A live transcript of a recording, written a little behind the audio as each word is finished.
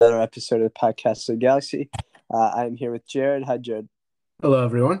another episode of the Podcast of the Galaxy. I'm here with Jared. Hi, Jared. Hello,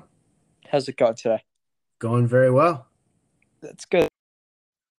 everyone. How's it going today? Going very well. That's good.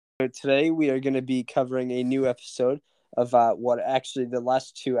 So today we are going to be covering a new episode of the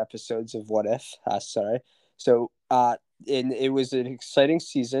last two episodes of What If. Sorry. So, it was an exciting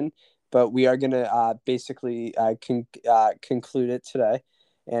season, but we are going to basically conclude it today.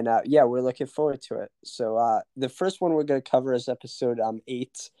 And yeah, we're looking forward to it. So, the first one we're going to cover is episode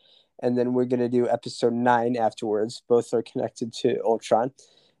 8, and then we're going to do episode 9 afterwards. Both are connected to Ultron.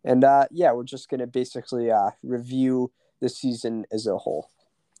 And yeah, we're just going to basically review the season as a whole.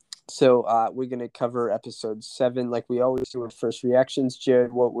 So we're going to cover episode 7 like we always do with first reactions.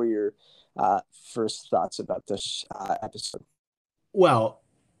 Jared, what were your first thoughts about this episode? Well,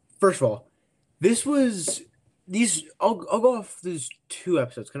 first of all, this was these. I'll go off these two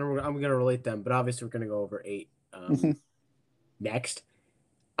episodes. I'm gonna relate them, but obviously we're gonna go over 8 next.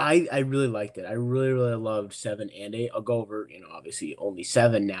 I really liked it. I really loved 7 and 8. I'll go over obviously only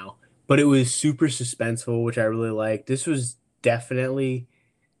 7 now, but it was super suspenseful, which I really liked. This was definitely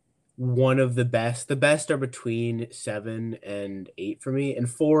one of the best. The best are between 7 and 8 for me, and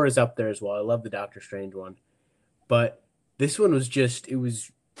 4 is up there as well. I love the Doctor Strange one, but this one was just it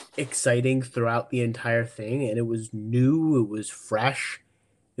was exciting throughout the entire thing, and it was new, it was fresh.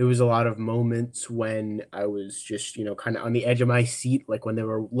 There was a lot of moments when I was just kind of on the edge of my seat, like when they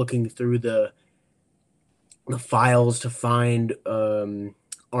were looking through the files to find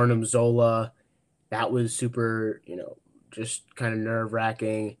Arnim Zola. That was super, just kind of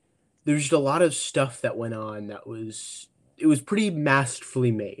nerve-wracking. There's just a lot of stuff that went on that was it was pretty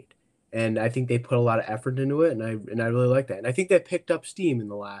masterfully made, and I think they put a lot of effort into it, and I really like that, and I think that picked up steam in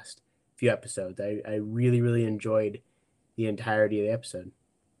the last few episodes. I really enjoyed the entirety of the episode.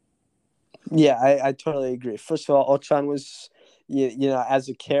 Yeah, I totally agree. First of all, Ultron was, as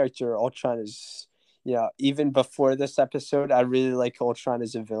a character, Ultron is, even before this episode, I really like Ultron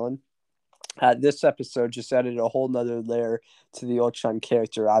as a villain. This episode just added a whole nother layer to the Ultron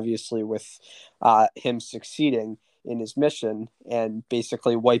character, obviously, with him succeeding in his mission and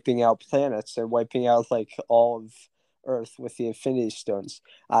basically wiping out planets and wiping out like all of Earth with the Infinity Stones.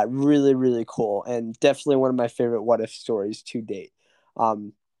 Really cool, and definitely one of my favorite What If stories to date.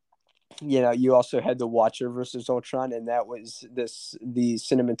 Um, you also had the Watcher versus Ultron, and that was the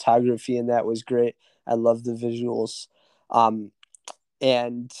cinematography, and that was great. I love the visuals. Um,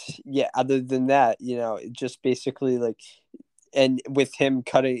 and yeah, other than that, just basically like, and with him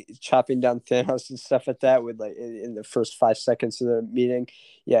chopping down Thanos and stuff like that, with like in the first 5 seconds of the meeting,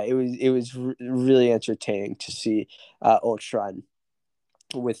 yeah, it was really entertaining to see Ultron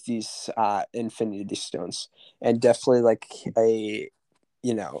with these Infinity Stones, and definitely like a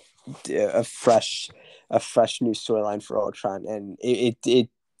you know a fresh new storyline for Ultron, and it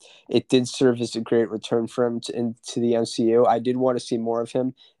did serve as a great return for him into the MCU. I did want to see more of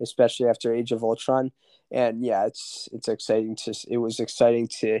him, especially after Age of Ultron. And yeah, it's exciting to it was exciting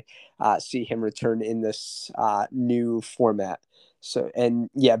to see him return in this new format. So, and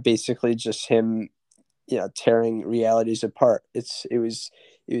yeah, basically just him, tearing realities apart. It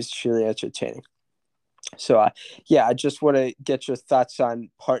was truly entertaining. So yeah, I just want to get your thoughts on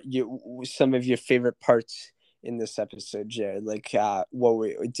some of your favorite parts in this episode, Jared. Like,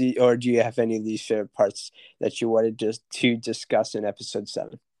 do you have any least favorite parts that you wanted just to discuss in episode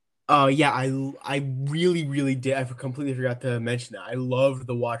 7? Yeah, I really did. I completely forgot to mention that. I loved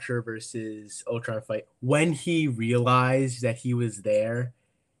the Watcher versus Ultron fight when he realized that he was there.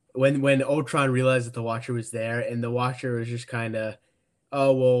 When Ultron realized that the Watcher was there, and the Watcher was just kind of,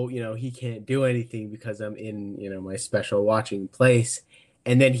 oh well, he can't do anything because I'm in my special watching place,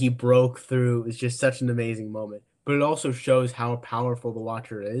 and then he broke through. It was just such an amazing moment, but it also shows how powerful the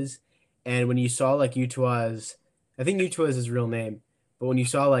Watcher is. And when you saw like Utua's, I think Utua is his real name, but when you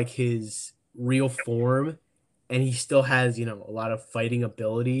saw like his real form, and he still has a lot of fighting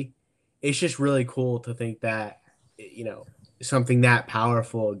ability, it's just really cool to think that something that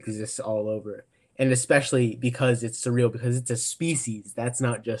powerful exists all over, and especially because it's surreal, because it's a species that's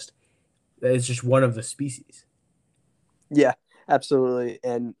not just it's just one of the species. Yeah, absolutely.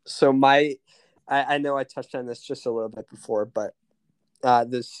 And so I know I touched on this just a little bit before, but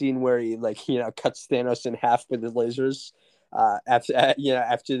the scene where he like cuts Thanos in half with the lasers,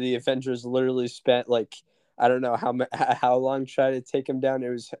 after the Avengers literally spent like I don't know how long trying to take him down. It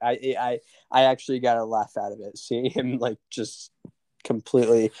was I actually got a laugh out of it seeing him like just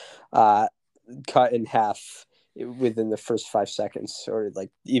completely uh, cut in half within the first 5 seconds, or like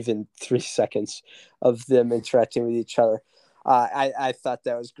even 3 seconds of them interacting with each other. I thought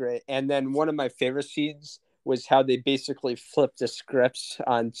that was great. And then one of my favorite scenes was how they basically flipped the scripts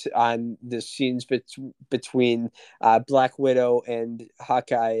on the scenes between Black Widow and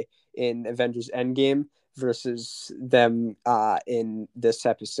Hawkeye in Avengers Endgame versus them in this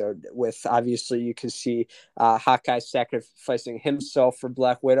episode. With obviously you can see Hawkeye sacrificing himself for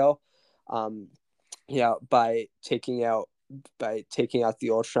Black Widow, by taking out the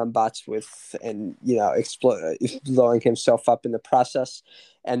Ultron bots with, and blowing himself up in the process,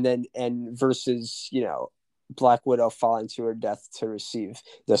 and versus Black Widow falling to her death to receive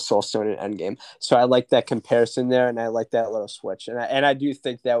the Soul Stone in Endgame. So I like that comparison there, and I like that little switch, and I do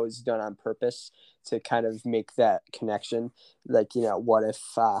think that was done on purpose to kind of make that connection. Like, what if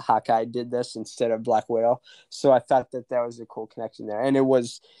Hawkeye did this instead of Black Widow? So I thought that was a cool connection there, and it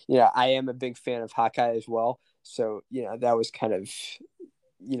was, I am a big fan of Hawkeye as well. So, that was kind of,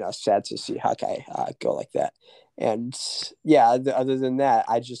 sad to see Hawkeye go like that. And yeah, other than that,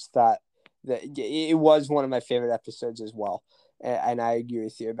 I just thought that it was one of my favorite episodes as well. And I agree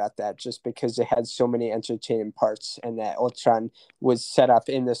with you about that, just because it had so many entertaining parts, and that Ultron was set up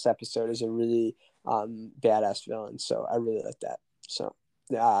in this episode as a really badass villain. So I really like that. So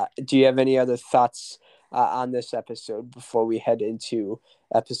do you have any other thoughts on this episode before we head into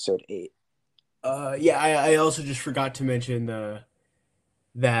episode 8? I also just forgot to mention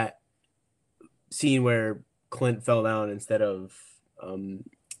that scene where Clint fell down instead of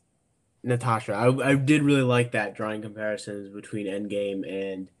Natasha. I did really like that, drawing comparisons between Endgame,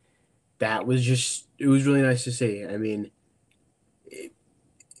 and that was it was really nice to see. I mean,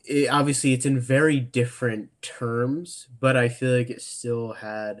 obviously it's in very different terms, but I feel like it still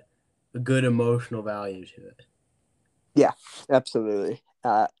had a good emotional value to it. Yeah, absolutely.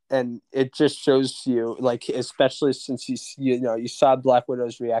 And it just shows you, like, especially since you saw Black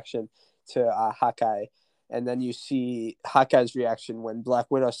Widow's reaction to Hawkeye, and then you see Hawkeye's reaction when Black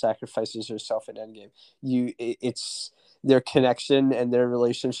Widow sacrifices herself in Endgame. It's their connection and their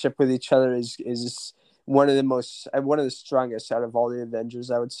relationship with each other is one of the strongest out of all the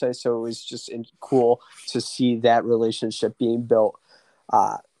Avengers, I would say. So it was just cool to see that relationship being built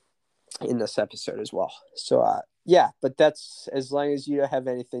in this episode as well. So yeah, but that's, as long as you don't have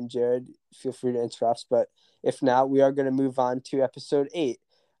anything, Jared, feel free to interrupt. But if not, we are going to move on to episode 8.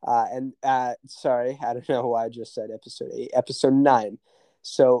 Sorry, I don't know why I just said episode 8. Episode 9.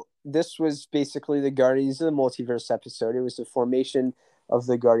 So this was basically the Guardians of the Multiverse episode. It was the formation of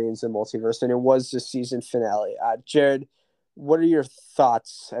the Guardians of the Multiverse, and it was the season finale. Jared, what are your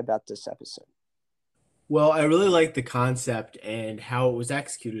thoughts about this episode? Well, I really like the concept and how it was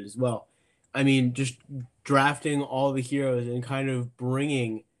executed as well. I mean, just drafting all the heroes and kind of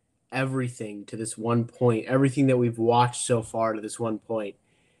bringing everything to this one point, everything that we've watched so far to this one point.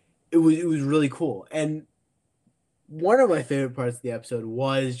 It was really cool. And one of my favorite parts of the episode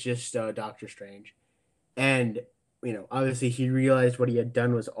was just Doctor Strange. And, obviously he realized what he had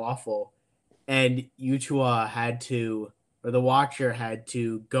done was awful. And Utua had to, or the Watcher had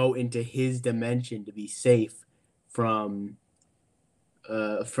to go into his dimension to be safe from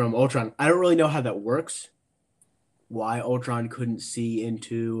Ultron. I don't really know how that works. Why Ultron couldn't see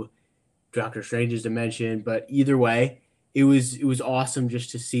into Doctor Strange's dimension, but either way, it was awesome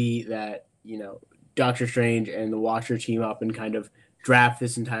just to see that, Doctor Strange and the Watcher team up and kind of draft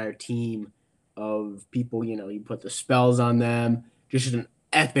this entire team of people. You put the spells on them, just an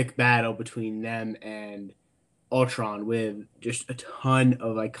epic battle between them and Ultron with just a ton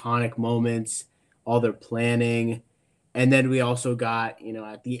of iconic moments, all their planning. And then we also got,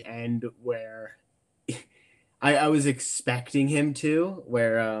 at the end where I was expecting him to,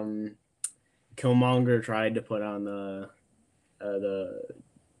 where Killmonger tried to put on the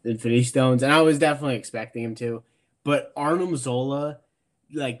Infinity Stones, and I was definitely expecting him to. But Arnim Zola,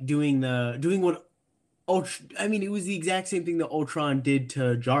 like doing what I mean, it was the exact same thing that Ultron did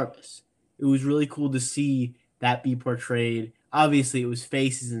to Jarvis. It was really cool to see that be portrayed. Obviously, it was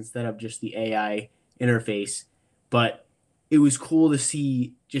faces instead of just the AI interface, but it was cool to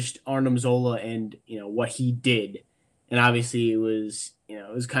see just Arnim Zola and what he did. And obviously, it was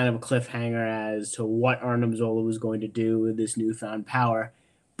kind of a cliffhanger as to what Arnim Zola was going to do with this newfound power.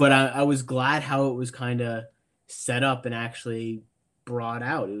 But I was glad how it was kind of set up and actually brought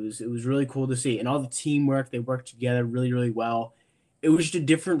out. It was really cool to see, and all the teamwork, they worked together really, really well. It was just a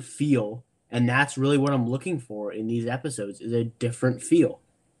different feel, and that's really what I'm looking for in these episodes, is a different feel.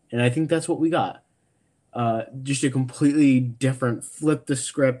 And I think that's what we got. Just a completely different, flip the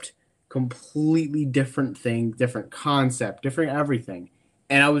script, completely different thing, different concept, different everything.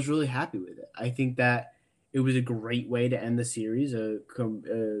 And I was really happy with it. I think that it was a great way to end the series, a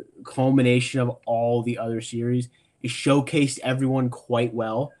culmination of all the other series. It showcased everyone quite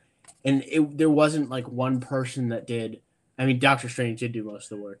well. and there wasn't like one person that did. I mean, Doctor Strange did do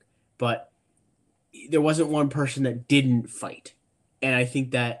most of the work, but there wasn't one person that didn't fight. And I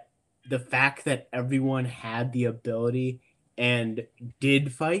think that the fact that everyone had the ability and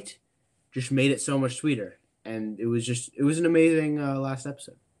did fight just made it so much sweeter. And it was an amazing last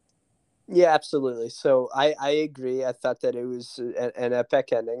episode. Yeah, absolutely. So I agree. I thought that it was an epic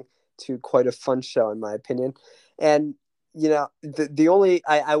ending to quite a fun show, in my opinion. And, the only,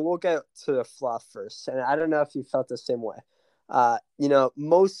 I will get to the flaw first. And I don't know if you felt the same way.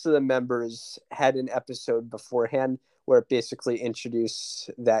 Most of the members had an episode beforehand where it basically introduced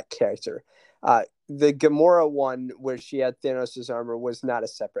that character. The Gamora one, where she had Thanos' armor, was not a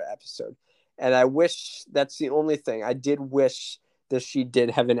separate episode. And I wish that's the only thing. I did wish that she did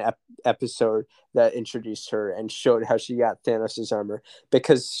have an episode that introduced her and showed how she got Thanos' armor,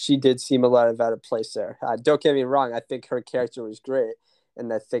 because she did seem a lot of out of place there. Don't get me wrong. I think her character was great.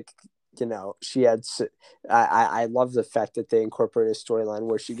 And I think, she had, I love the fact that they incorporated a storyline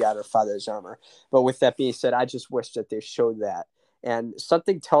where she got her father's armor. But with that being said, I just wish that they showed that. And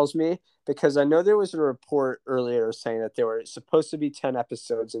something tells me, because I know there was a report earlier saying that there were supposed to be 10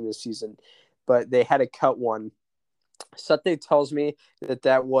 episodes in this season, but they had to cut one. Something tells me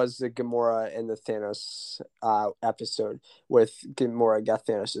that was the Gamora and the Thanos episode with Gamora got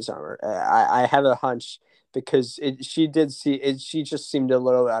Thanos' armor. I have a hunch, because she did see it. She just seemed a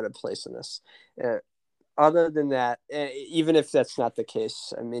little out of place in this. Other than that, even if that's not the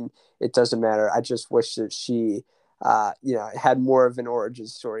case, I mean, it doesn't matter. I just wish that she, had more of an origin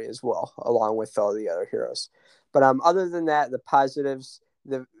story as well, along with all the other heroes. But other than that, the positives,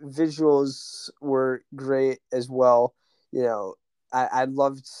 the visuals were great as well. You know, I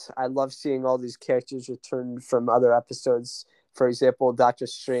loved seeing all these characters return from other episodes. For example, Doctor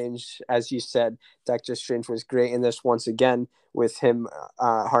Strange, as you said, Doctor Strange was great in this once again, with him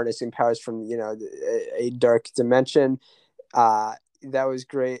harnessing powers from a dark dimension. That was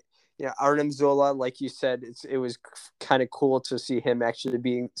great. Arnim Zola, like you said, it was kind of cool to see him actually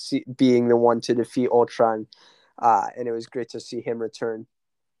being the one to defeat Ultron, and it was great to see him return.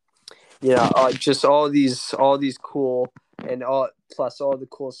 Just all these cool, and all plus all the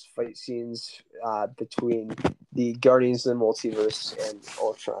cool fight scenes between the Guardians of the Multiverse and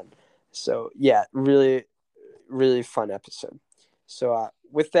Ultron. So yeah, really, really fun episode. So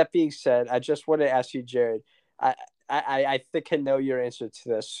with that being said, I just want to ask you, Jared. I, I think I know your answer to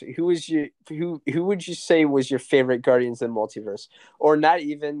this. Who would you say was your favorite Guardians of the Multiverse, or not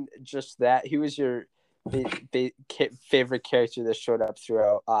even just that? Who was your favorite character that showed up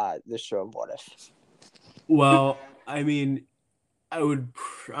throughout the show of What If? Well, I mean, I'm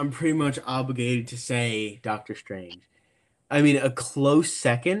pretty much obligated to say Doctor Strange. I mean, a close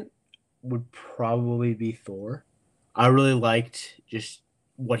second would probably be Thor. I really liked just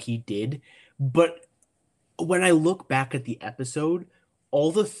what he did. But when I look back at the episode,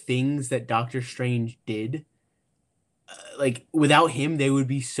 all the things that Doctor Strange did, like without him, they would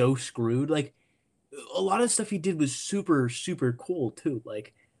be so screwed. Like a lot of stuff he did was super, super cool too.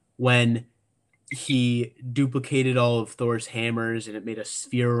 Like when he duplicated all of Thor's hammers and it made a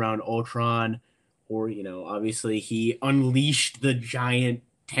sphere around Ultron, or obviously he unleashed the giant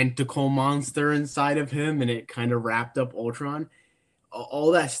tentacle monster inside of him and it kind of wrapped up Ultron.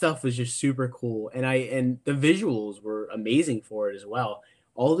 All that stuff was just super cool, and the visuals were amazing for it as well.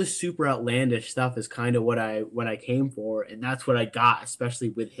 All this super outlandish stuff is kind of what I came for, and that's what I got, especially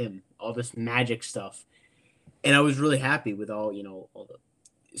with him. All this magic stuff, and I was really happy with all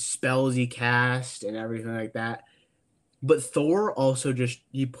the spells he cast and everything like that. But Thor also just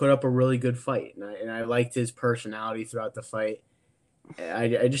he put up a really good fight, and I liked his personality throughout the fight.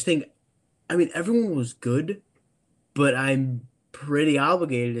 I just think, I mean, everyone was good, but I'm pretty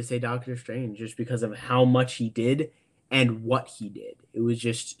obligated to say Doctor Strange just because of how much he did and what he did. It was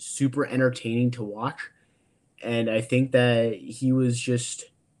just super entertaining to watch, and I think that he was just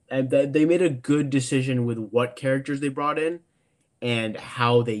and that they made a good decision with what characters they brought in and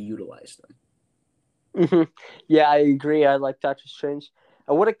how they utilized them. Hmm. Yeah, I agree. I like Doctor Strange.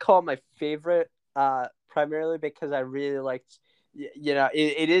 I wouldn't call it my favorite, primarily because I really liked.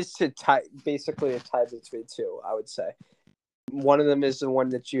 It is to tie, basically a tie between two. I would say one of them is the one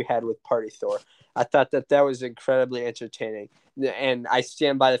that you had with Party Thor. I thought that was incredibly entertaining, and I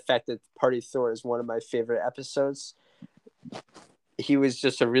stand by the fact that Party Thor is one of my favorite episodes. He was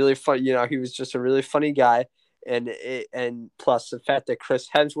just a really fun, he was just a really funny guy, and plus the fact that Chris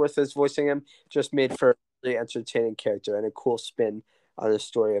Hemsworth is voicing him just made for a really entertaining character and a cool spin on the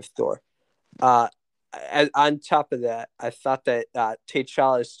story of Thor. Uh, on top of that, I thought that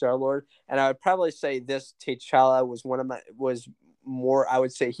T'Challa is Star Lord, and I would probably say this T'Challa was more. I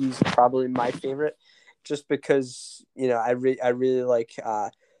would say he's probably my favorite, just because I really like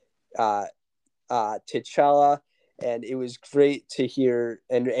T'Challa, and it was great to hear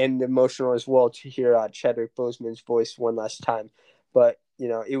and emotional as well to hear Chadwick Boseman's voice one last time. But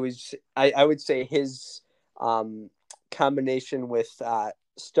it was I would say his combination with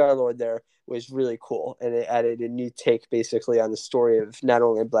Star-Lord there was really cool, and it added a new take basically on the story of not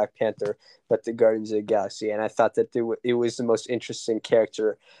only Black Panther but the Guardians of the Galaxy. And I thought that it was the most interesting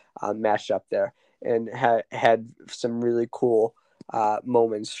character mashup there, and had some really cool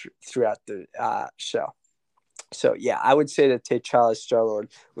moments throughout the show. So yeah, I would say that T'Challa Star-Lord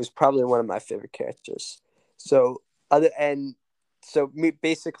was probably one of my favorite characters. So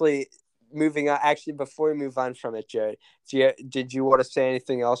basically moving on. Actually, before we move on from it, Jared, did you want to say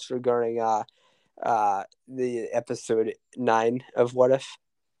anything else regarding the episode 9 of What If?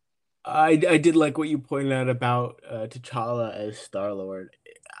 I did like what you pointed out about T'Challa as Star-Lord.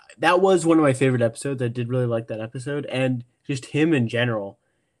 That was one of my favorite episodes. I did really like that episode, and just him in general.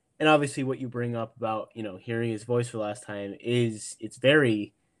 And obviously, what you bring up about hearing his voice for the last time it's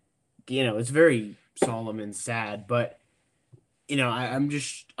very it's very solemn and sad. But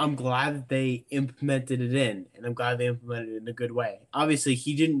I'm glad that they implemented it in, and I'm glad they implemented it in a good way. Obviously,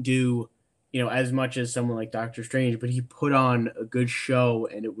 he didn't do as much as someone like Doctor Strange, but he put on a good show,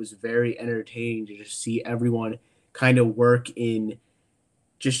 and it was very entertaining to just see everyone kind of work in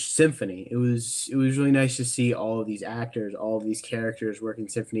just symphony. It was really nice to see all of these actors, all of these characters working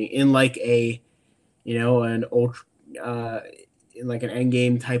symphony in like an ultra in like an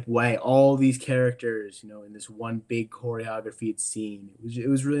endgame type way. All these characters, in this one big choreographed scene. It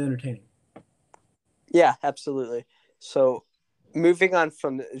was really entertaining. Yeah, absolutely. So moving on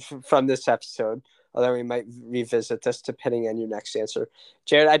from this episode, although we might revisit this depending on your next answer,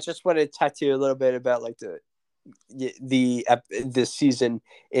 Jared, I just want to talk to you a little bit about like the season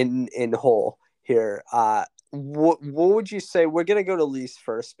in whole here. What would you say? We're gonna go to least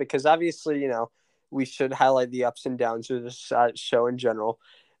first because obviously we should highlight the ups and downs of this show in general.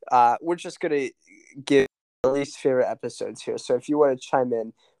 We're just gonna give our least favorite episodes here. So if you want to chime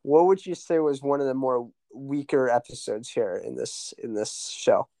in, what would you say was one of the more weaker episodes here in this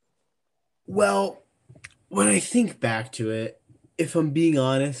show? Well, when I think back to it, if I'm being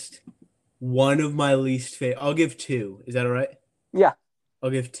honest, one of my least favorite, I'll give two. Is that all right? Yeah.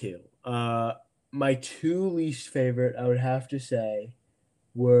 I'll give two. My two least favorite, I would have to say,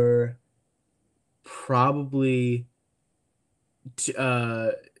 were probably uh,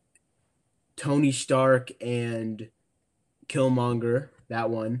 Tony Stark and Killmonger. That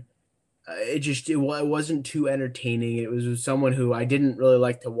one. It wasn't too entertaining. It was someone who I didn't really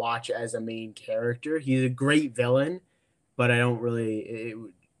like to watch as a main character. He's a great villain, but I don't really.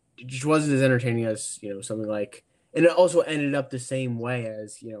 It just wasn't as entertaining as something like. And it also ended up the same way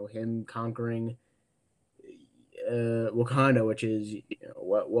as him conquering Wakanda, which is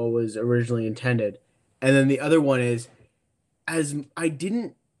what was originally intended. And then the other one is, as I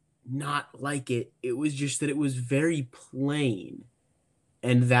didn't not like it. It was just that it was very plain,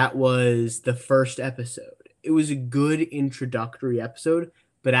 and that was the first episode. It was a good introductory episode,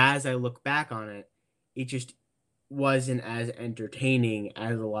 but as I look back on it, it just wasn't as entertaining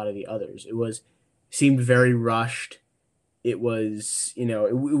as a lot of the others. Seemed very rushed. It was, it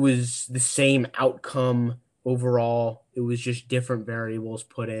was the same outcome overall. It was just different variables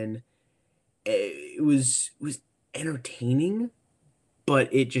put in. It was entertaining,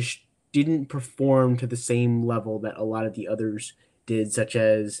 but it just didn't perform to the same level that a lot of the others did, such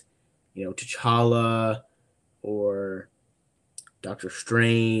as, T'Challa or Doctor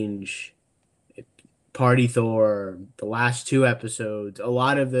Strange, Party Thor, the last two episodes, a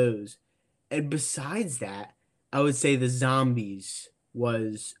lot of those. And besides that, I would say the zombies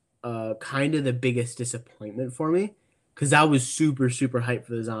was kind of the biggest disappointment for me because I was super, super hyped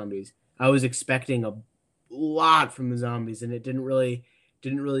for the zombies. I was expecting a lot from the zombies, and it didn't really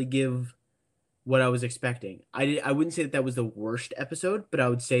give what I was expecting. I wouldn't say that was the worst episode, but I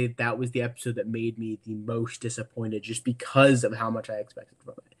would say that was the episode that made me the most disappointed just because of how much I expected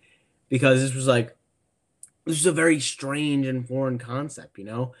from it. Because this was a very strange and foreign concept,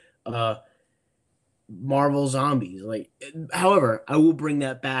 Marvel zombies. However, I will bring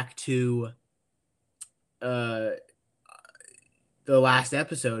that back to uh the last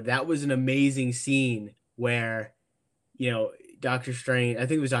episode. That was an amazing scene where, Doctor Strange, I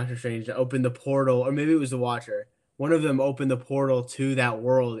think it was Doctor Strange, opened the portal, or maybe it was the Watcher. One of them opened the portal to that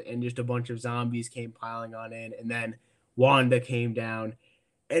world, and just a bunch of zombies came piling on in, and then Wanda came down.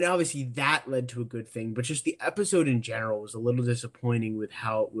 And obviously that led to a good thing, but just the episode in general was a little disappointing with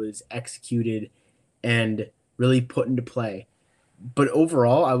how it was executed and really put into play. But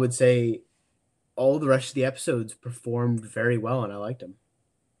overall, I would say all the rest of the episodes performed very well, and I liked them.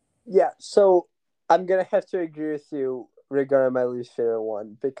 Yeah, so I'm gonna have to agree with you regarding my least favorite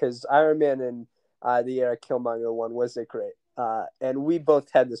one because Iron Man and the Eric Killmonger one wasn't great, and we both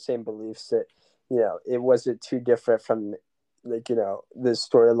had the same beliefs that it wasn't too different from the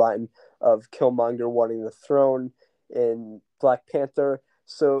storyline of Killmonger wanting the throne in Black Panther.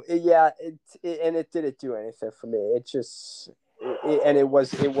 So and it didn't do anything for me. And it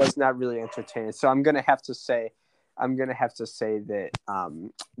was not really entertaining. So I'm gonna have to say that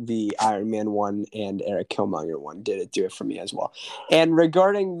the Iron Man one and Eric Killmonger one did do it for me as well. And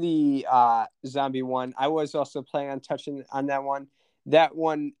regarding the zombie one, I was also planning on touching on that one. That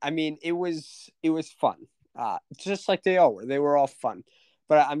one, I mean, it was fun, just like they all were. They were all fun.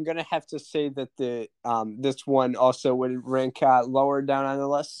 But I'm gonna have to say that the this one also would rank lower down on the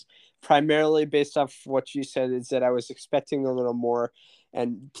list, primarily based off what you said. Is that I was expecting a little more,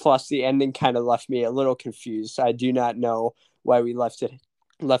 and plus the ending kind of left me a little confused. I do not know why we left it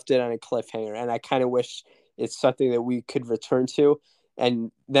on a cliffhanger, and I kind of wish it's something that we could return to.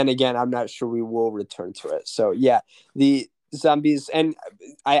 And then again, I'm not sure we will return to it. So yeah, the zombies, and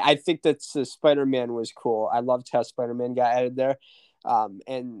I think that the Spider-Man was cool. I loved how Spider-Man got added there,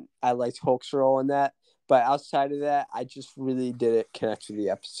 and I liked Hulk's role in that. But outside of that, I just really didn't connect to the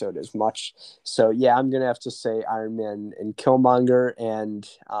episode as much. So yeah, I'm gonna have to say Iron Man and Killmonger and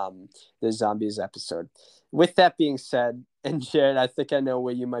the zombies episode. With that being said, and Jared, I think I know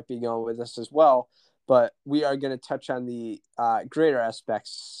where you might be going with this as well. But we are going to touch on the greater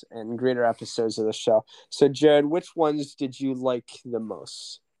aspects and greater episodes of the show. So, Jared, which ones did you like the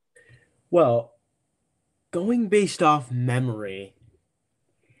most? Well, going based off memory,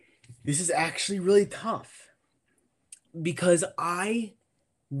 this is actually really tough because I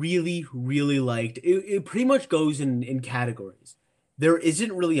really, really liked it. It pretty much goes in categories. There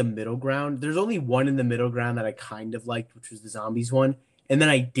isn't really a middle ground. There's only one in the middle ground that I kind of liked, which was the zombies one. And then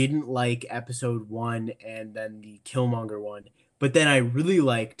I didn't like episode one and then the Killmonger one. But then I really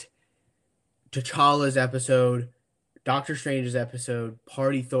liked T'Challa's episode, Doctor Strange's episode,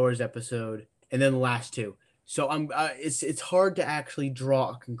 Party Thor's episode, and then the last two. So it's hard to actually draw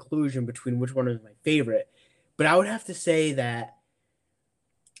a conclusion between which one is my favorite, but I would have to say that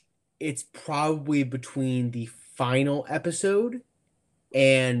it's probably between the final episode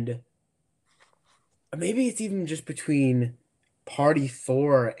and maybe it's even just between Party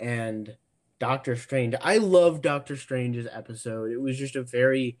Thor and Doctor Strange. I love Doctor Strange's episode. It was just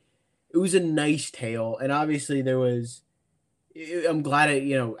it was a nice tale, and obviously there was. I'm glad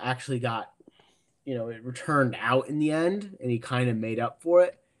it actually got it returned out in the end, and he kind of made up for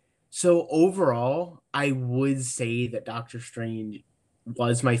it. So overall, I would say that Doctor Strange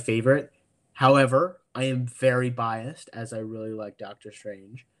was my favorite. However, I am very biased as I really like Doctor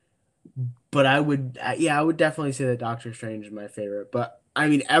Strange. But I would definitely say that Doctor Strange is my favorite. But I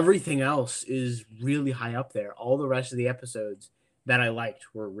mean, everything else is really high up there. All the rest of the episodes that I liked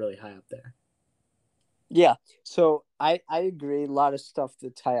were really high up there. Yeah, so I agree. A lot of stuff to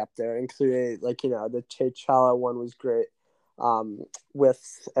tie up there, including the T'Challa one was great.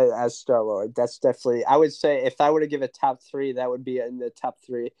 With as Star Lord, that's definitely I would say if I were to give a top three, that would be in the top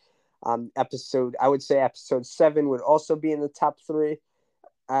three. Episode I would say episode 7 would also be in the top three.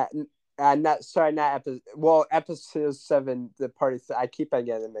 Uh, not sorry, not episode. Well, episode 7, the party. I keep on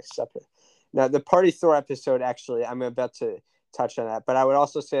getting it mixed up here. Now, the party Thor episode. Actually, I'm about to touch on that, but I would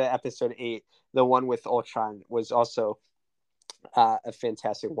also say that episode 8, the one with Ultron, was also a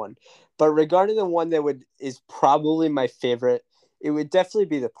fantastic one. But regarding the one that is probably my favorite, it would definitely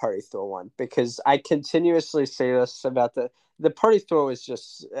be the party Thor one because I continuously say this about the party Thor was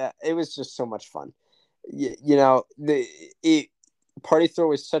just it was just so much fun. The it, Party Thor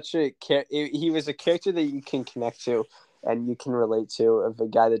was he was a character that you can connect to and you can relate to, of a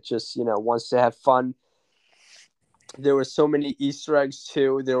guy that just wants to have fun. There were so many Easter eggs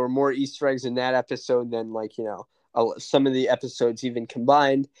too. There were more Easter eggs in that episode than some of the episodes even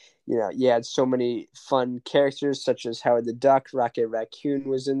combined. You had so many fun characters such as Howard the Duck. Rocket Raccoon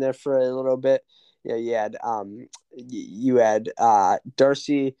was in there for a little bit. You had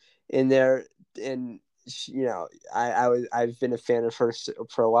Darcy in there, and I've been a fan of her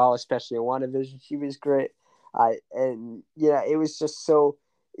for a while, especially in WandaVision. She was great. It was just so.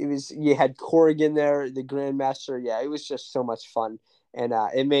 It was you had Korg in there, the Grandmaster. Yeah, it was just so much fun, and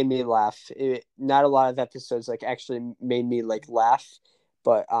it made me laugh. Not a lot of episodes actually made me laugh,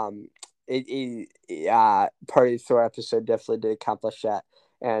 but Party Thor episode definitely did accomplish that,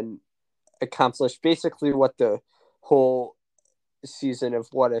 and accomplished basically what the whole season of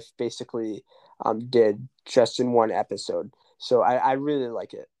What If basically did just in one episode. So I really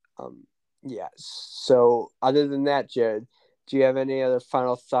like it. Yeah. So other than that, Jared, do you have any other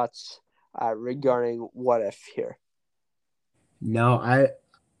final thoughts regarding What If here? No,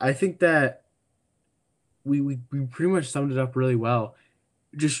 I think that we pretty much summed it up really well.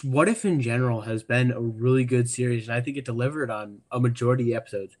 Just What If in general has been a really good series, and I think it delivered on a majority of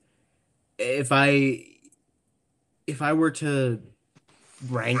episodes. If I if I were to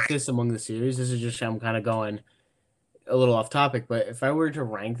rank this among the series, this is just I'm kind of going a little off topic, but if I were to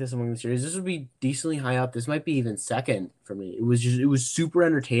rank this among the series, this would be decently high up. This might be even second for me. It was super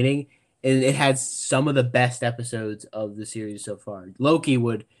entertaining, and it had some of the best episodes of the series so far. Loki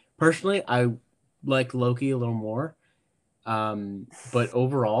would personally, I like Loki a little more. But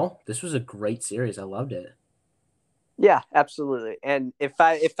overall, this was a great series. I loved it. Yeah, absolutely. And if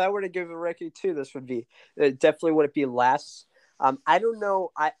I were to give a ranking too, this would be definitely would it be less. I don't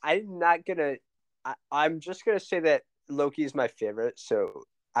know. I'm not gonna. I'm just gonna say that Loki is my favorite. So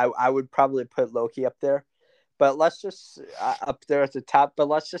I would probably put Loki up there. But let's just up there at the top. But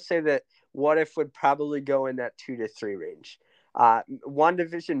let's just say that What If would probably go in that 2 to 3 range.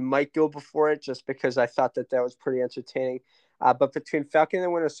 WandaVision might go before it just because I thought that that was pretty entertaining. But between Falcon and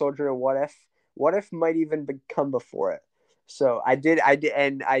the Winter Soldier and What If might even come before it. So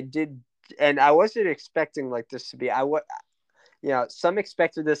and I wasn't expecting like this to be. Some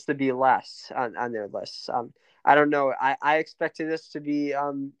expected this to be less on their list. I don't know. I expected this to be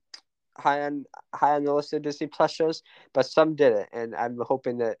high on the list of Disney Plus shows, but some didn't, and I'm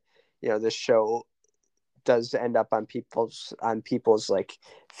hoping that this show does end up on people's like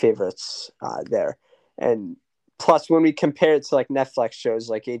favorites there. And plus, when we compare it to like Netflix shows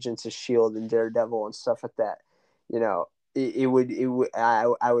like Agents of Shield and Daredevil and stuff like that,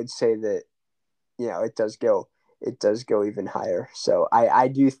 I would say that it does go even higher. So I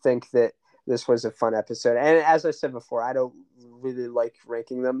do think that this was a fun episode, and as I said before, I don't really like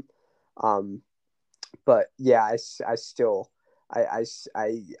ranking them. But yeah, I still I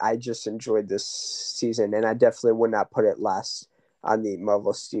just enjoyed this season, and I definitely would not put it last on the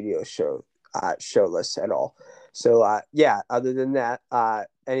Marvel Studios show list at all. So yeah, other than that,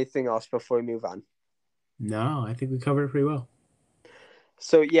 anything else before we move on? No, I think we covered it pretty well.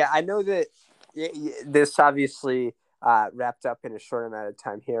 So yeah, I know that this obviously wrapped up in a short amount of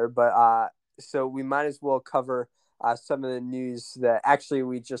time here, but so we might as well cover some of the news that actually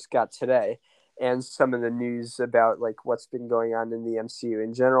we just got today, and some of the news about like what's been going on in the MCU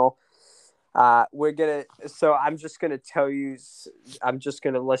in general. I'm just gonna tell you, I'm just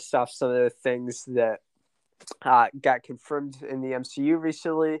gonna list off some of the things that got confirmed in the MCU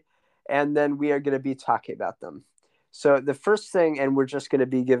recently, and then we are going to be talking about them. So the first thing, and we're just going to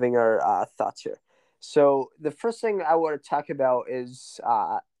be giving our thoughts here. So the first thing I want to talk about is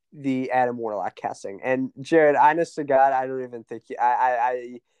the Adam Warlock casting. And Jared, honest to God, I don't even think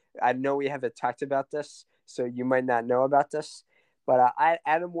I know we haven't talked about this, so you might not know about this, but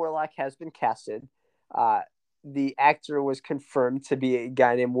Adam Warlock has been casted. The actor was confirmed to be a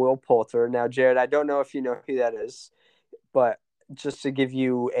guy named Will Poulter. Now, Jared, I don't know if you know who that is, but just to give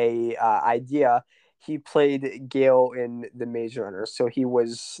you a idea, he played Gale in The Maze Runner, so he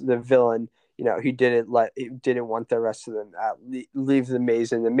was the villain. He didn't want the rest of them leave the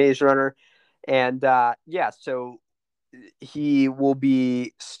maze in The Maze Runner, and yeah, so he will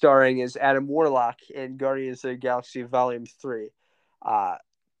be starring as Adam Warlock in Guardians of the Galaxy Volume 3. Uh,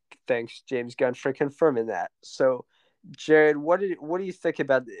 Thanks, James Gunn, for confirming that. So, Jared, what do you think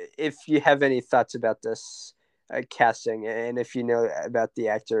about, if you have any thoughts about this casting, and if you know about the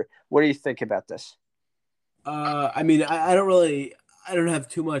actor, what do you think about this? I mean, I don't have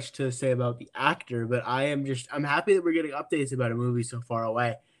too much to say about the actor, but I'm happy that we're getting updates about a movie so far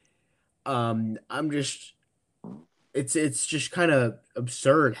away. I'm just, it's just kind of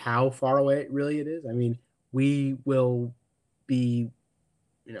absurd how far away it is. I mean, we will be,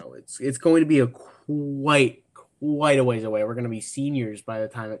 it's going to be a quite a ways away. We're going to be seniors by the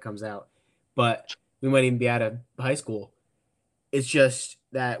time it comes out, but we might even be out of high school. It's just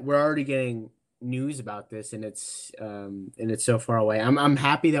that we're already getting news about this, and it's so far away. I'm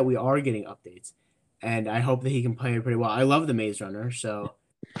happy that we are getting updates, and I hope that he can play it pretty well. I love the Maze Runner, so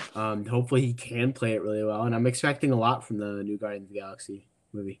hopefully he can play it really well, and I'm expecting a lot from the new Guardians of the Galaxy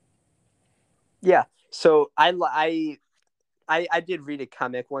movie. Yeah. So I did read a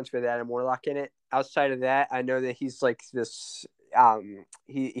comic once with Adam Warlock in it. Outside of that, I know that he's like this.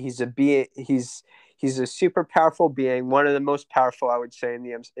 He's a being. He's a super powerful being, one of the most powerful, I would say, in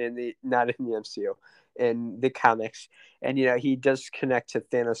the not in the MCU, in the comics. And he does connect to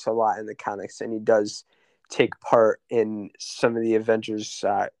Thanos a lot in the comics, and he does take part in some of the Avengers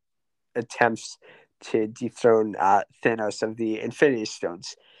attempts. to dethrone Thanos of the Infinity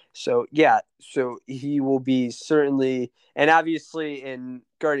Stones. So yeah, so he will be certainly, and obviously in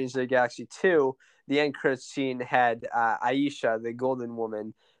Guardians of the Galaxy 2, the end credits scene had Aisha, the Golden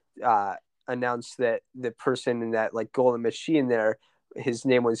Woman, announced that the person in that like golden machine there, his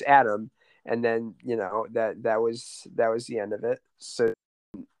name was Adam, and then that was the end of it. So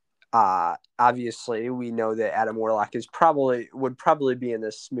obviously we know that Adam Warlock would probably be in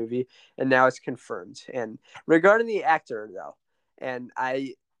this movie, and now it's confirmed. And regarding the actor though, and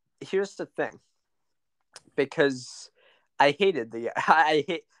here's the thing, because I hated I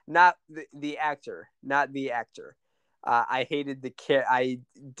hate not the actor, not the actor. I hated I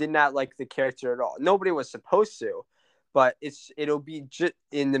did not like the character at all. Nobody was supposed to, but it'll be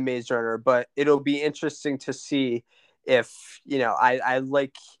in the Maze Runner. But it'll be interesting to see if I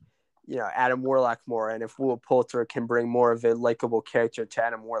like Adam Warlock more, and if Will Poulter can bring more of a likable character to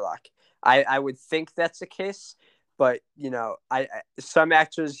Adam Warlock. I would think that's the case, but I some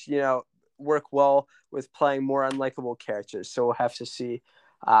actors work well with playing more unlikable characters, so we'll have to see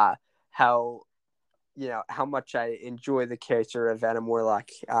how much I enjoy the character of Adam Warlock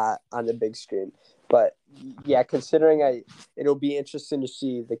on the big screen. But yeah, considering it'll be interesting to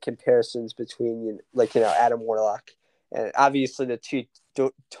see the comparisons between Adam Warlock, and obviously the two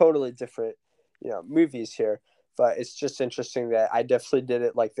totally different movies here. But it's just interesting that I definitely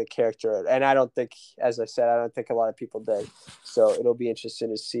didn't like the character, and I don't think, as I said, I don't think a lot of people did. So it'll be interesting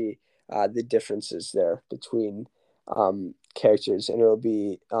to see the differences there between characters, and it'll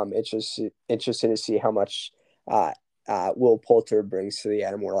be interesting to see how much Will Poulter brings to the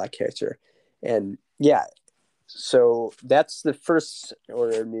Adam Warlock character. And yeah, so that's the first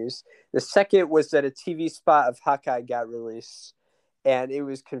order of news. The second was that a TV spot of Hawkeye got released, and it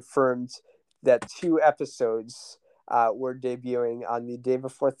was confirmed that 2 episodes were debuting on the day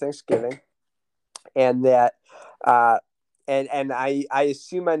before Thanksgiving, and that and I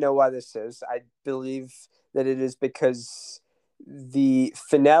assume I know why this is. I believe that it is because the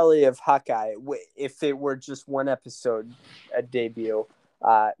finale of Hawkeye, if it were just 1 episode a debut,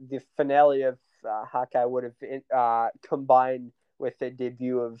 the finale of Hawkeye would have combined with the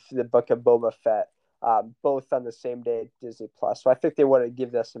debut of the Book of Boba Fett, both on the same day at Disney Plus. So I think they want to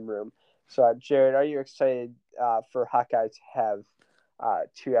give that some room. So Jared, are you excited for Hawkeye to have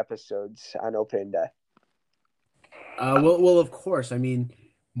 2 episodes on opening day? Well, of course. I mean,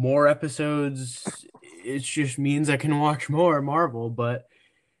 more episodes. It just means I can watch more Marvel, but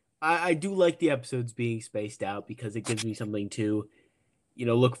I do like the episodes being spaced out because it gives me something to,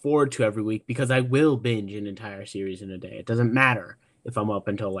 look forward to every week. Because I will binge an entire series in a day. It doesn't matter if I'm up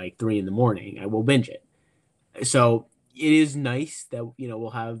until like 3 in the morning. I will binge it. So it is nice that we'll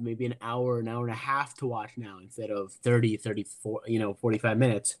have maybe an hour and a half to watch now instead of 30, 34, 45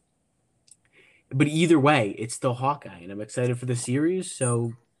 minutes. But either way, it's still Hawkeye, and I'm excited for the series.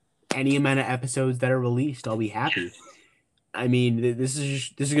 So any amount of episodes that are released, I'll be happy. I mean, this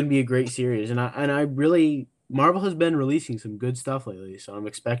is going to be a great series, and I really Marvel has been releasing some good stuff lately, so I'm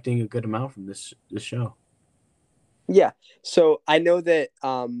expecting a good amount from this show. Yeah, so I know that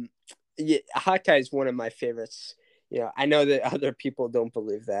Hawkeye is one of my favorites. I know that other people don't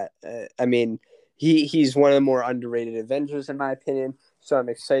believe that. I mean, he's one of the more underrated Avengers in my opinion. So I'm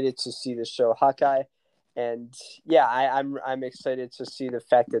excited to see the show Hawkeye, and yeah, I'm excited to see the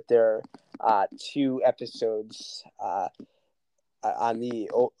fact that there are 2 episodes on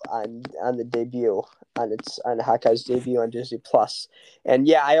the debut on Hawkeye's debut on Disney Plus. And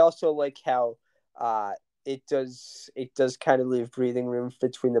yeah, I also like how it does kind of leave breathing room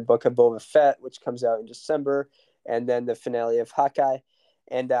between the Book of Boba Fett, which comes out in December, and then the finale of Hawkeye.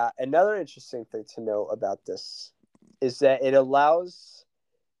 And another interesting thing to know about this is that it allows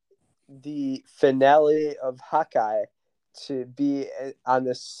the finale of Hawkeye to be on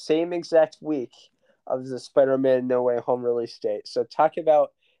the same exact week of the Spider-Man No Way Home release date. So talk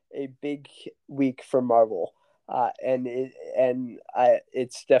about a big week for Marvel,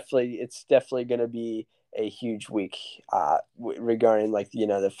 it's definitely going to be a huge week regarding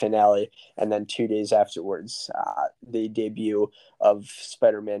the finale, and then 2 days afterwards the debut of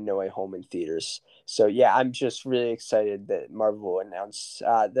Spider-Man No Way Home in theaters. So yeah, I'm just really excited that Marvel announced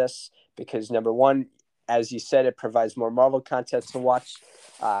this, because number one, as you said, it provides more Marvel content to watch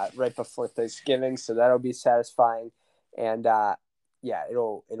right before Thanksgiving, so that'll be satisfying, and yeah,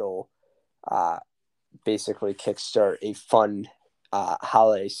 it'll basically kickstart a fun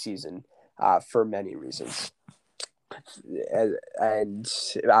holiday season for many reasons, and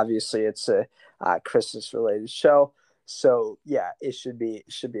obviously it's a Christmas related show, so yeah, it should be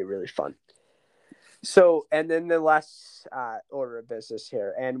really fun. So, and then the last order of business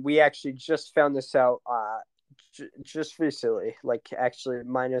here, and we actually just found this out just recently, like actually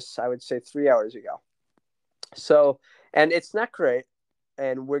minus, I would say 3 hours ago. So, and it's not great,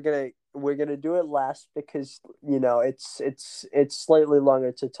 and we're gonna do it last because it's slightly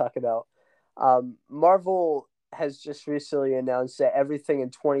longer to talk about. Marvel has just recently announced that everything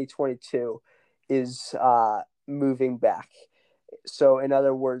in 2022 is moving back. So, in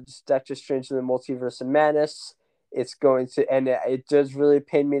other words, Doctor Strange and the Multiverse of Madness, it's going to, and it does really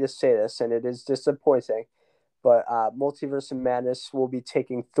pain me to say this, and it is disappointing, but Multiverse of Madness will be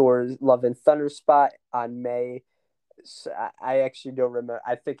taking Thor's Love and Thunder spot on May. So I actually don't remember.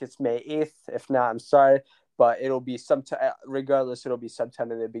 I think it's May 8th. If not, I'm sorry, but it'll be sometime. Regardless, it'll be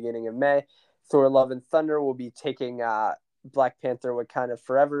sometime in the beginning of May. Thor: Love and Thunder will be taking Black Panther Wakanda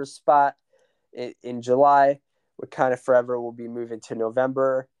Forever's spot in July. Wakanda Forever will be moving to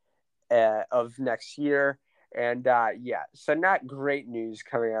November of next year. And yeah, so not great news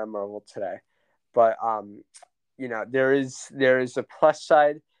coming out of Marvel today, but there is a plus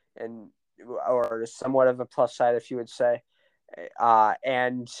side, and or somewhat of a plus side, if you would say,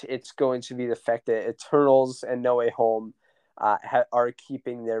 and it's going to be the fact that Eternals and No Way Home are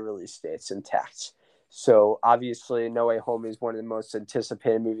keeping their release dates intact. So obviously, No Way Home is one of the most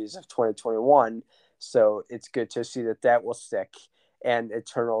anticipated movies of 2021. So it's good to see that will stick. And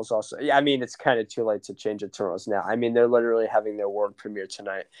Eternals also. Yeah, I mean, it's kind of too late to change Eternals now. I mean, they're literally having their world premiere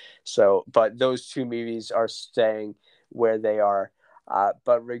tonight. So, but those two movies are staying where they are.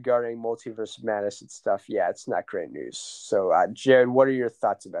 But regarding Multiverse Madness and stuff, yeah, it's not great news. So, Jared, what are your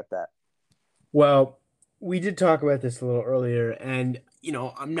thoughts about that? Well, we did talk about this a little earlier, and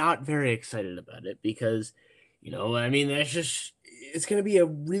I'm not very excited about it because, I mean, it's going to be a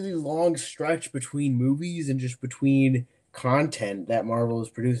really long stretch between movies and just between content that Marvel is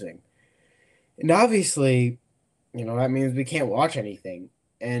producing. And obviously, that means we can't watch anything.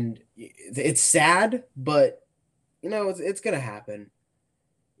 And it's sad, but it's going to happen.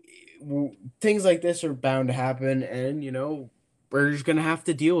 Things like this are bound to happen, and we're just going to have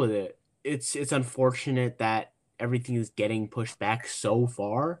to deal with it. It's unfortunate that everything is getting pushed back so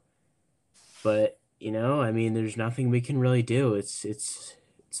far, but I mean, there's nothing we can really do. It's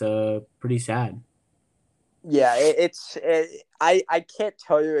pretty sad. Yeah, I can't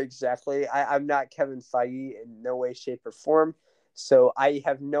tell you exactly. I'm not Kevin Feige in no way, shape, or form, so I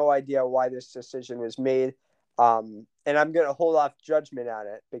have no idea why this decision was made. And I'm gonna hold off judgment on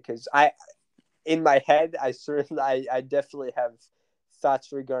it because in my head, I definitely have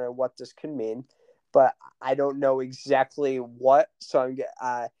thoughts regarding what this could mean, but I don't know exactly what. So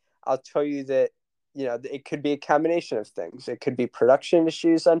I'll tell you that it could be a combination of things. It could be production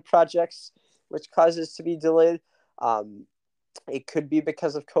issues on projects, which causes to be delayed. Um, it could be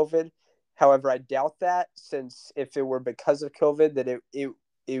because of COVID. However, I doubt that, since if it were because of COVID, that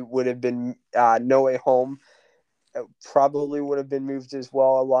it would have been No Way Home. It probably would have been moved as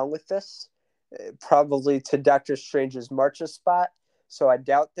well along with this, probably to Doctor Strange's March's spot. So I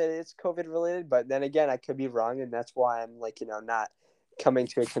doubt that it's COVID related, but then again, I could be wrong, and that's why I'm like not coming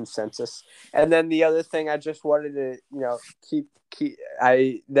to a consensus. And then the other thing I just wanted to keep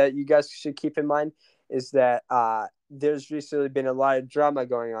I that you guys should keep in mind is that there's recently been a lot of drama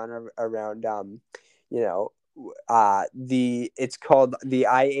going on around you know the it's called the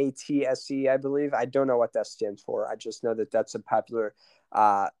IATSE, I believe. I don't know what that stands for. I just know that that's a popular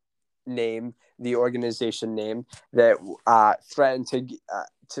name, the organization name that threatened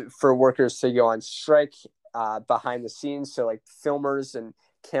for workers to go on strike behind the scenes. So like filmers and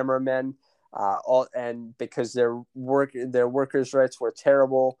cameramen, all, and because their workers' rights were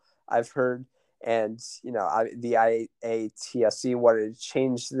terrible, I've heard, and the IATSE wanted to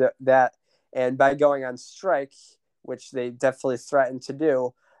change that, and by going on strike, which they definitely threatened to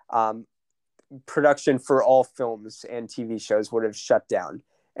do, production for all films and TV shows would have shut down,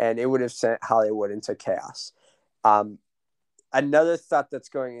 and it would have sent Hollywood into chaos. Um, Another thought that's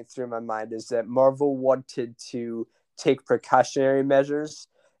going through my mind is that Marvel wanted to take precautionary measures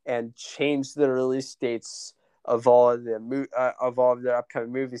and change the release dates of all of their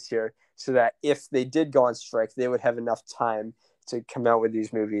upcoming movies here, so that if they did go on strike, they would have enough time to come out with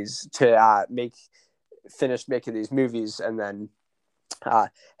these movies, to finish making these movies, and then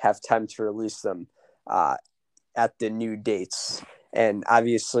have time to release them uh, at the new dates. And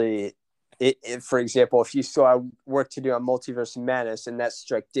obviously, for example, if you saw work to do on Multiverse of Madness and that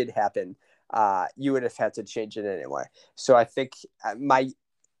strike did happen, you would have had to change it anyway. So I think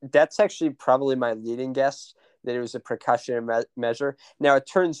that's actually probably my leading guess, that it was a precautionary measure. Now, it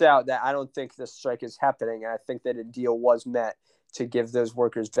turns out that I don't think the strike is happening. I think that a deal was met to give those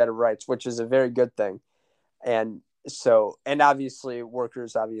workers better rights, which is a very good thing. And so, and obviously,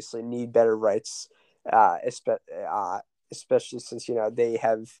 workers obviously need better rights, especially since they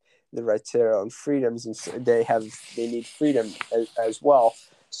have the right to their own freedoms, and so they need freedom as well.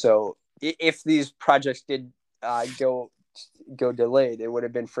 So, if these projects did go delayed, it would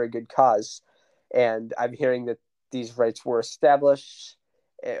have been for a good cause. And I'm hearing that these rights were established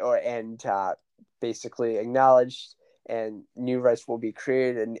and basically acknowledged, and new rights will be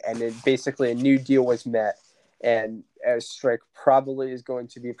created, and it, basically a new deal was met, and a strike probably is going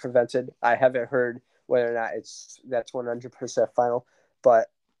to be prevented. I haven't heard whether or not that's 100% final, but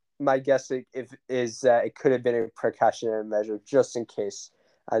my guess is that it could have been a precautionary measure just in case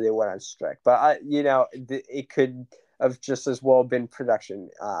they went on strike. But it could have just as well been production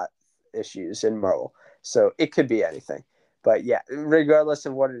issues in Marvel, so it could be anything. But yeah, regardless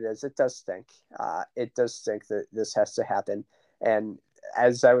of what it is, it does stink. It does stink that this has to happen. And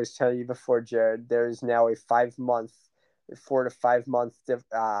as I was telling you before, Jared, there is now a 4 to 5 month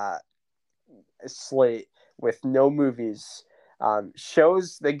slate with no movies.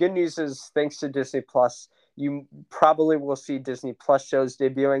 Shows. The good news is, thanks to Disney Plus, you probably will see Disney Plus shows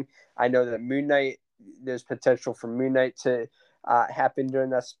debuting. I know that Moon Knight, there's potential for Moon Knight to happen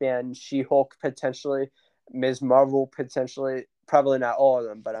during that span. She-Hulk potentially, Ms. Marvel potentially. Probably not all of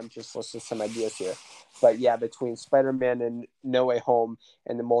them, but I'm just listing some ideas here. But yeah, between Spider-Man and No Way Home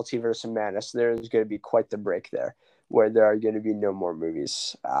and the Multiverse of Madness, there's going to be quite the break there, where there are going to be no more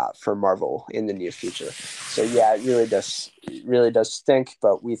movies for Marvel in the near future. So yeah, it really does stink,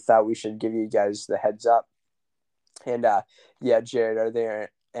 but we thought we should give you guys the heads up. And yeah, Jared, are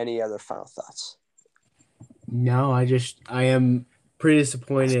there any other final thoughts? No, I am pretty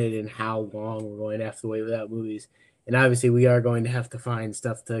disappointed in how long we're going to have to wait without movies. And obviously we are going to have to find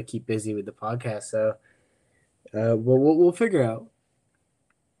stuff to keep busy with the podcast. So we'll figure out.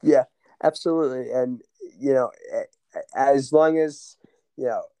 Yeah, absolutely. And as long as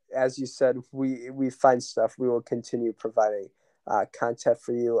as you said, we find stuff, we will continue providing content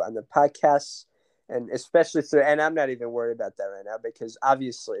for you on the podcast, and especially through. And I'm not even worried about that right now, because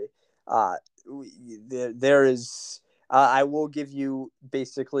obviously, uh, there is. I will give you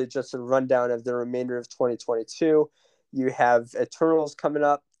basically just a rundown of the remainder of 2022. You have Eternals coming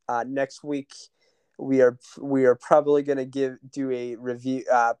up next week. We are probably going to do a review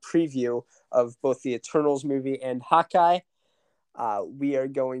preview of both the Eternals movie and Hawkeye. We are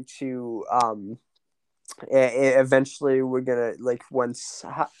going to eventually we're gonna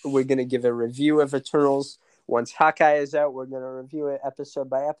give a review of Eternals. Once Hawkeye is out, we're gonna review it episode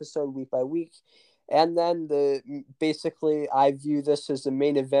by episode, week by week, and then basically I view this as the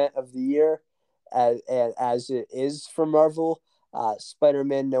main event of the year, as it is for Marvel.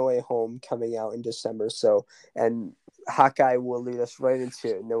 Spider-Man No Way Home coming out in December, and Hawkeye will lead us right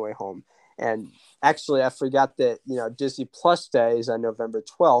into No Way Home. And actually, I forgot that Disney Plus Day is on November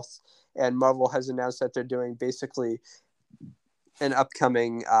 12th, and Marvel has announced that they're doing basically an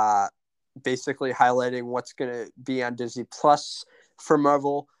upcoming, basically highlighting what's going to be on Disney Plus for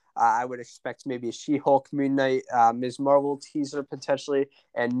Marvel. I would expect maybe a She-Hulk, Moon Knight, Ms. Marvel teaser potentially,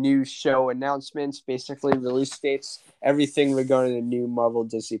 and new show announcements, basically release dates, everything regarding the new Marvel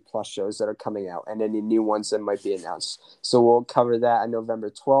Disney Plus shows that are coming out, and any new ones that might be announced. So we'll cover that on November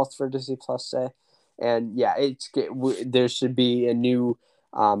 12th for Disney Plus Day. And yeah, there should be a new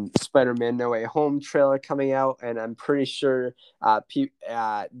Spider-Man No Way Home trailer coming out, and I'm pretty sure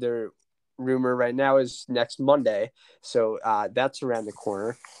their rumor right now is next Monday, so that's around the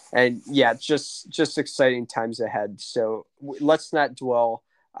corner. And yeah, just exciting times ahead. So let's not dwell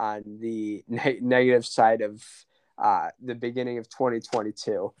on the negative side of the beginning of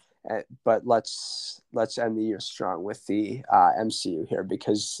 2022. But let's end the year strong with the MCU here,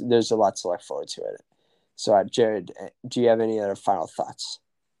 because there's a lot to look forward to it. So, Jared, do you have any other final thoughts?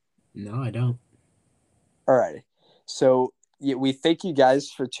 No, I don't. All right. So we thank you guys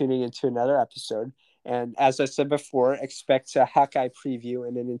for tuning into another episode. And as I said before, expect a Hawkeye preview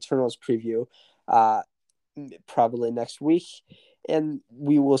and an Eternals preview probably next week. And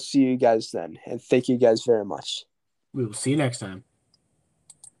we will see you guys then. And thank you guys very much. We will see you next time.